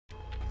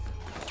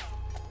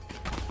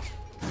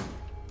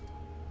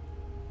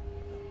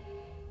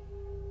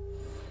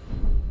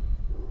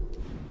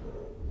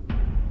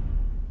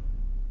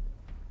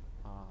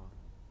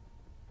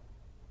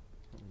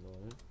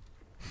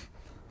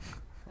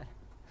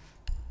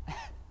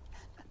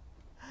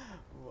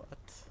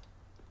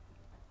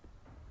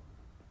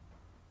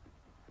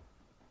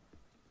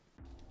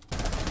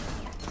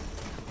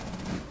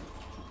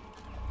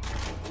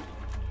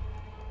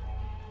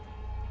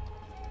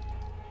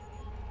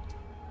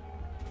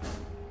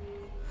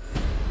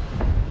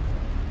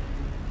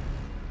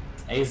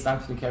Ace,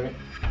 thanks for the carry.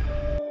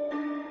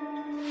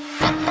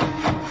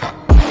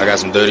 I got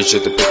some dirty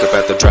shit to pick up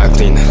at the dry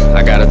clean.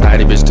 I got a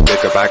tidy bitch to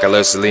pick up, I got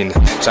love Selena.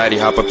 Shady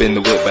hop up in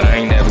the whip, but I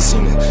ain't never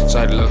seen it.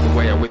 Shady love the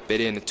way I whip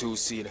it in a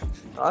two-seater.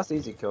 Oh, that's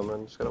easy kill,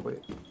 man. Just gotta wait.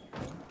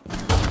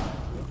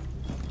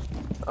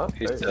 Oh,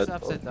 He's there you dead. go.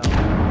 Upside down.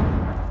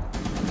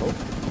 Oh.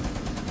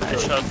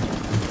 Nice shot.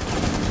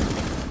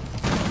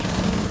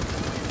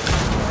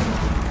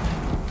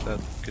 Dead.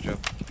 Good job.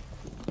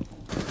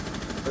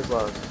 Where's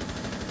last?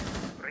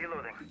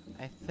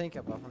 I think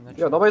above. I'm not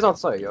Yo, sure. nobody's on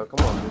site, yo.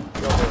 Come on,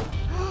 dude. Yo,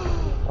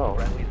 oh,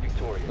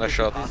 Nice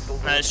shot.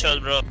 Nice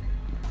shot, bro.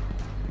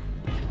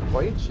 why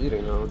are you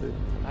cheating, though, dude?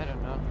 I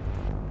don't know.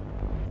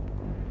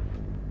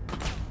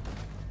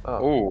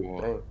 Oh,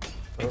 Ooh. dang.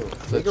 Oh,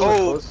 take a look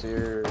close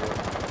here.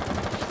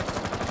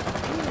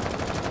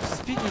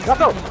 Speaking.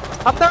 Hop out!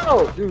 Hop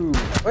out, dude!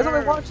 Why isn't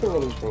I watching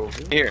anything,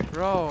 dude? Here.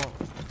 Bro,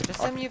 just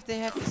tell me if they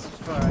have this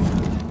for.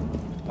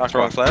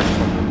 Wrong flash.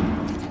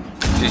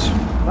 Jeez.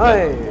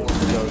 Nice!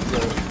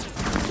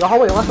 Yo,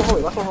 hallway, last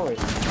one hallway.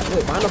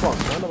 Wait, behind the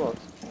box.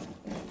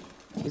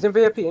 He's in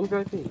VIP,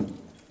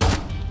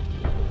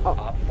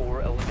 Oh.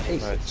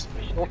 Ace. Nice.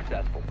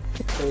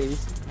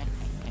 Ace.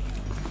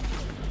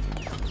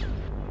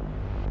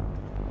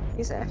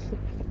 He's actually...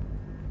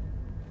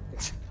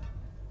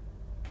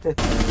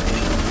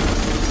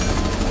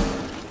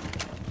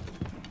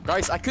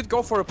 Guys, I could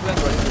go for a plant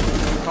right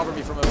here. Cover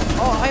me from a...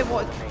 Oh, I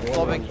was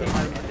lobbing.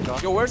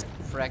 Yo, where's...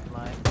 Fragged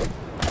mine.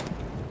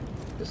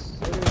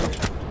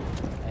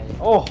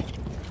 Oh!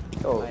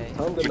 Oh, Hey.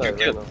 time to You night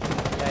can right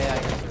Yeah, I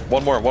got you.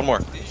 One more. Run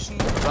out.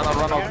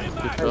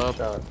 Good now. job.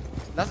 Shot.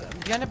 That's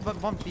behind the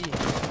bomb B.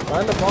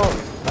 Behind the bomb.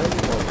 Behind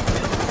the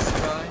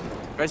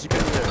bomb. Guys, you can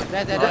do it.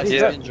 That. He's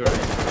Yeah. dead.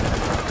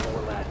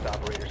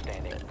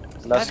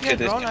 Last I've been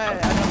kid is... grown, I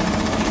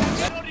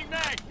don't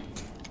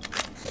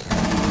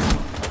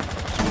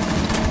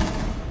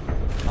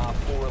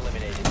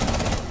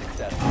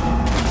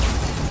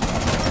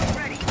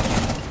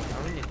I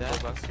really need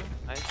that.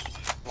 Nice.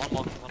 One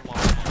more.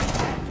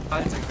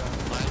 I think that.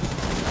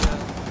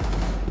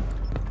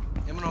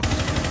 Immer noch.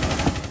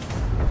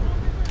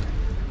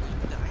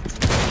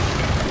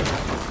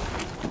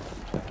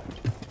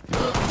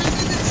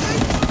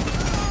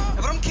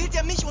 Warum killt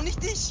er mich und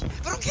nicht dich?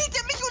 Warum killt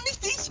er mich und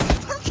nicht dich?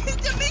 Warum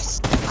killt er mich?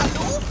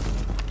 Hallo?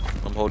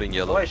 I'm holding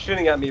yellow. Nobody's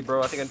shooting at me,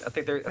 bro. I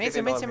think they're. Mates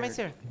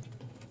here.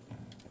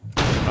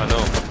 I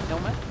know. No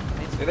man?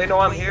 Do they know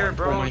I'm here,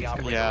 bro?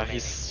 Yeah,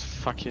 he's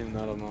fucking,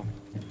 I don't know.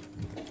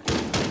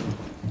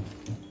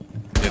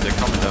 Yeah, they're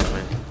coming down,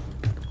 man.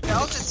 Der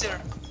Haus ist hier.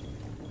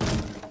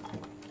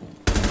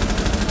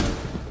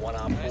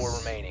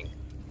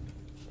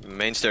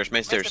 Main stairs.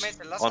 Main stairs.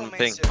 Last On one main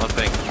ping. stairs. On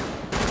ping.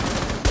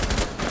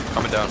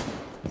 Coming down.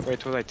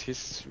 Wait,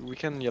 we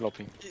can yellow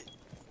ping.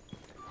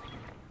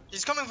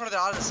 He's coming from the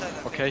other side. I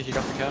think. Okay, he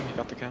got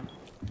the cam.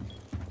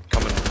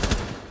 Coming.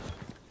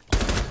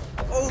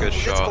 Oh, Good let's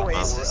shot, go man.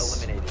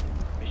 Aces.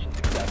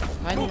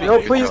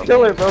 Yo, please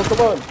kill her, bro. Come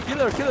on. Kill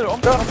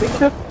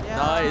her. Yeah.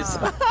 Nice.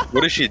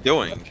 What is she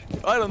doing?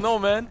 I don't know,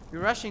 man.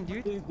 You're rushing,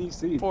 dude.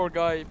 DC. Poor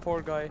guy.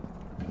 Who's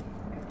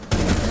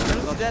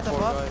dead Poor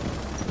above? guy.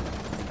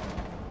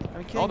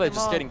 I'm Now killing they're them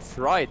just all. getting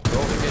fried, bro.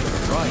 They're getting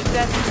fried.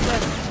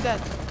 He's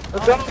dead.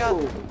 Let's Oh go. my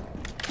god.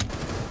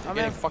 I'm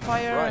Getting on fucking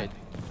fire. fried.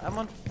 I'm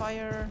on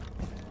fire.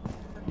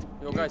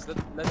 Yo, guys, let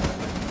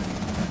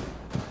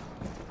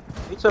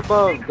Reach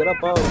above. Get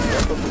above.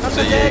 I'm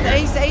So dead. yeah.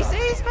 Ace, my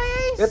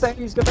ace. Get that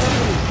ace. Get that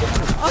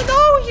ace. Oh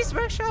no, he's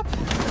workshop.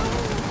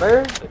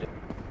 Where? He's dead.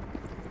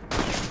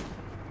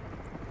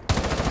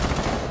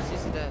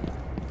 He's dead.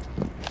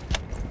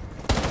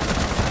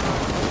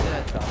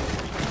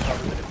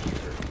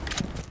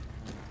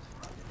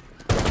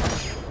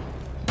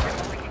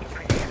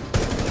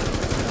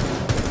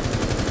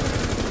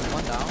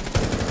 One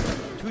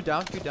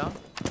down. Two down.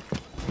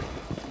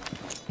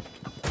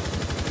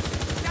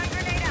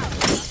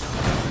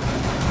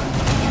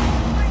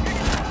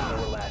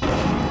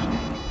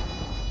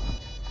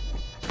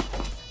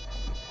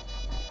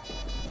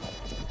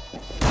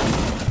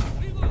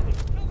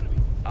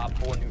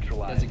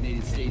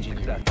 Designated staging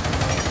area.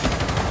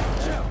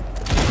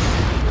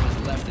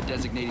 Has left the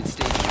designated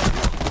staging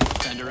area.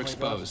 Defender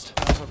exposed.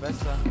 Alpha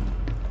besser.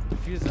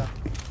 Diffuser.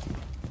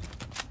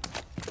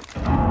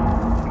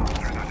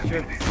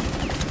 Schön.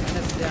 Einer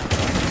ist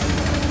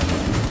der.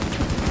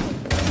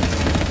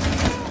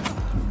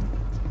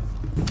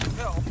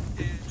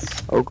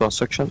 Oh, cross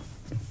section.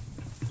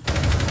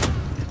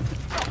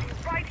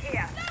 Right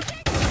here.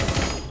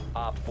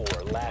 Op 4,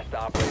 last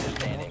operator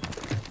standing.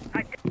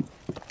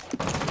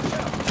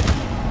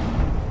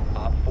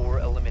 Op 4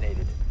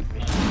 eliminated.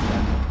 Mission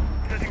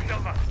successful. Setting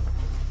silver.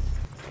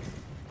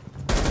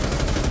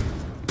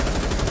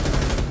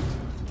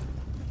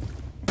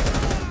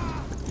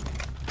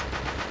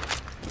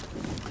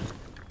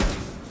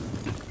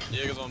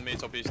 Jäger's on me,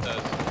 top east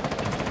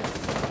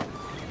dead.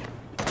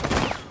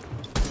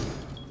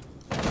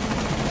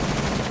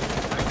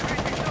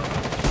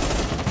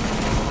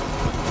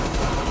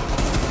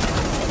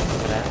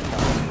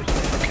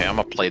 Okay, I'm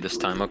gonna play this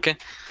time, okay?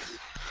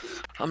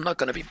 I'm not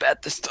gonna be bad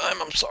this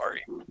time, I'm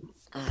sorry.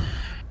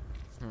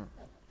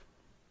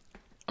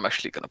 I'm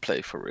actually gonna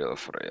play for real,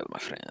 my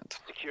friend.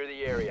 Secure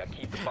the area.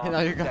 Keep the bomb You know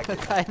you're gonna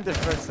protected. die in the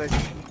first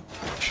second.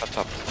 Shut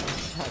up.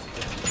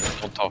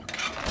 Don't talk.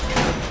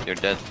 You're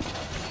dead.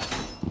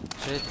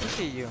 Should I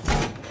TK you?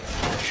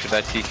 Should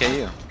I TK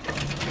you?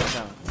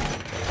 No.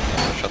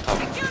 Shut up.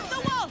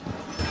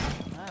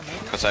 Ah, maybe.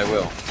 Because I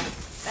will.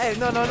 Hey,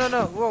 no.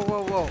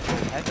 Whoa.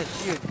 I have a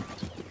shield.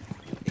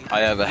 I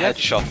have a Yes.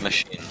 headshot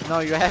machine. No,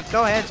 you have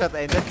no headshot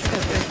aim.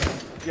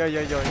 Yo.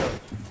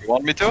 You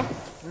want me to?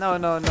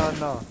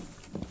 No.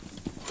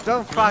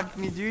 Don't fuck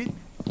me, dude.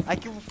 I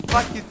can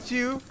fuck you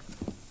too.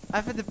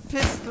 I've had a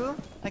pistol.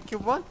 I can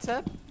one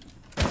tap.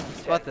 10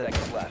 Spotted.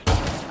 seconds left.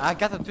 I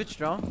got a Twitch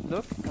drone.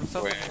 Look, I'm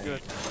so Wait. fucking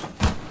good.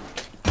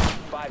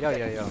 5 Yo.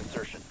 seconds to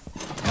insertion.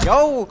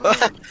 Yo!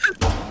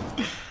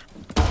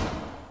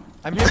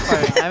 I'm hip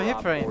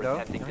firing though.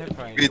 I'm hip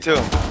firing. Me too.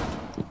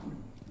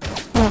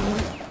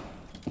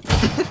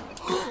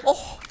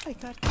 Oh my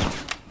god.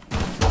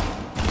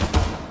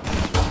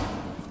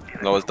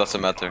 No, it doesn't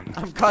matter.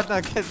 I'm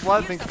gonna get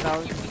wallbang now.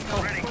 No,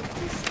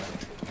 please.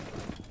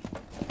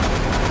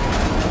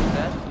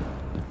 Dead?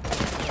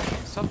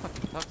 So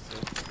fucking toxic.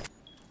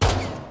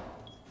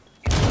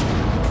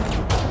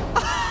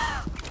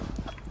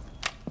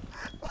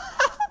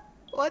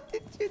 What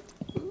did you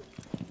do?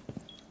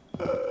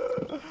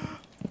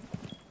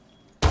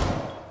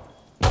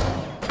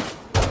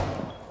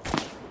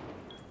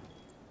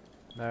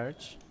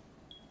 Merch.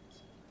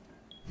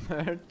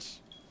 You're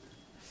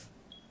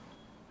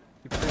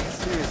playing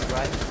serious,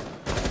 right?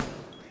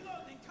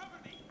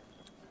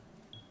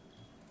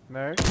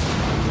 Merch?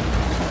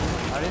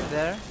 Are you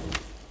there?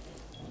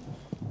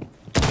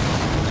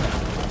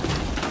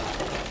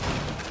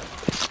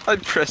 I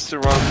pressed the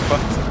wrong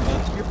button.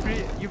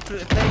 You play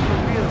for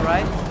real,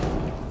 right?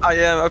 I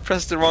am. I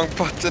pressed the wrong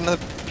button. I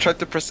tried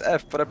to press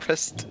F, but I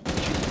pressed.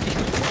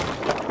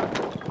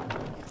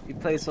 You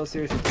play so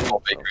seriously.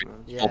 Small bakery.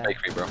 Small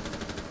bakery, bro.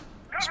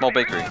 Small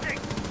bakery. Are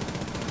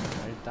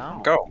you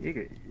down? Go.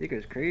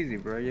 Yiga's crazy,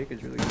 bro.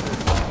 Yiga's really good.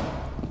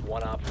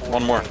 One op 4.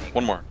 One more. remaining.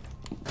 One more.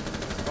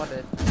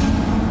 Spotted.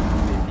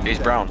 15 He's seconds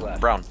brown. left.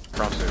 Brown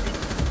stairs.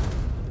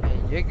 Hey,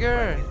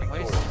 Jaeger! Friendly Why are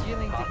you victorious.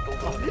 stealing the Hostile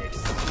clips?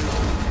 eliminated.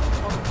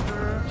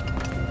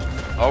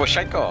 Oh,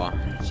 Shaiko.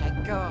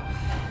 Jaeger!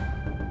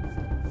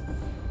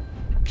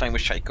 Playing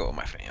with Shaiko,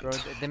 my friend. Bro,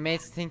 the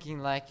mate's thinking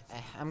like,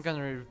 I'm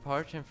gonna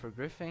report him for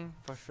griffing,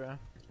 for sure.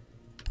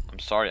 I'm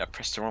sorry, I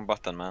pressed the wrong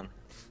button, man.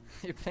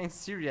 You're playing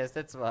serious,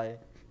 that's why.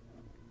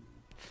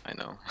 I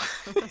know.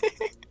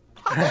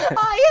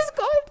 He's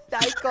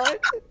called!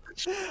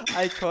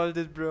 I called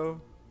it,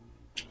 bro.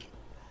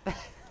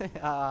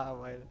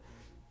 Well.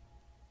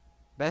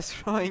 Best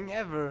throwing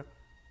ever.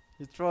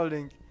 You're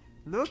trolling.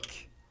 Look!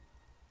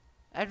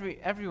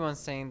 Everyone's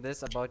saying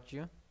this about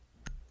you.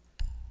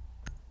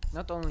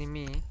 Not only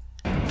me.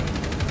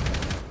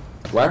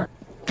 Where?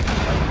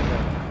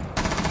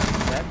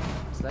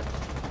 Slap.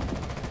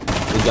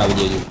 Good job,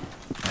 Yiga.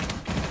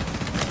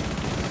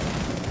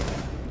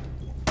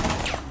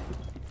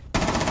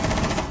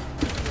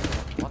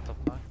 What the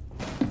fuck?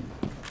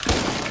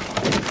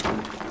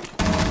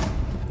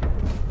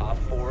 Op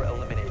 4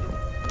 eliminated.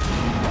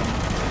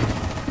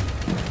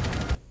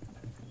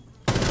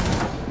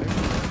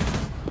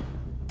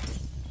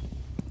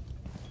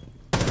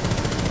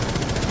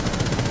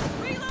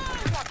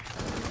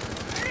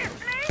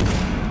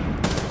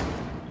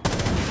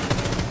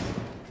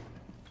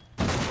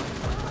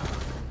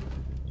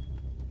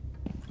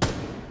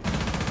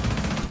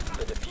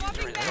 The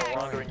diffuser is no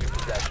longer in your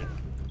possession.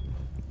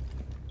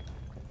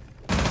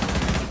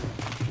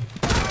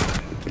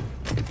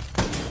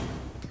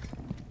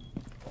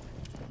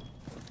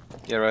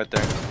 Yeah, right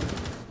there.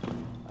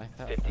 I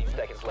thought 15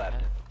 seconds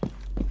left.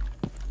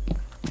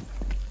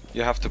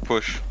 You have to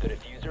push. The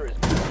diffuser is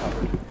being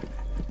recovered.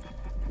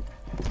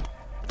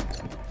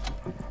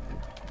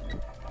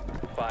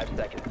 5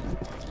 seconds.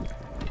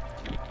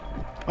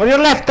 On your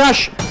left,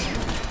 Dash!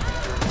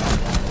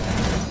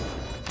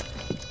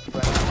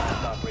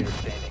 Last operator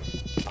standing.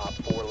 Op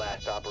 4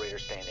 last operator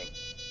standing.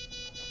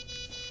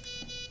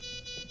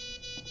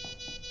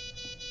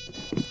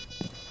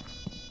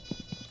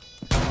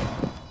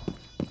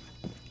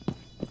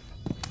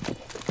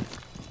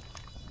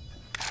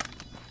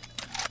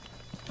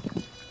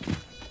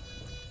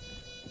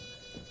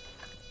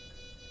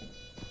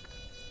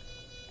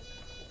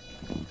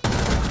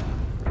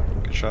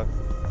 Good shot.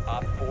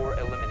 Op 4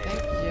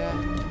 eliminated. yeah.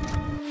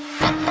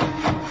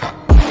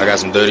 I got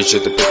some dirty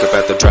shit to pick up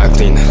at the dry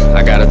clean.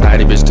 I got a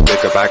tidy bitch to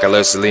pick up, I got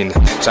love Selena.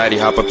 Shady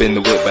hop up in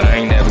the whip, but I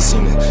ain't never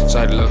seen it.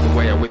 Shady love the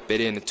way I whip it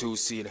in a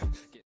two-seater.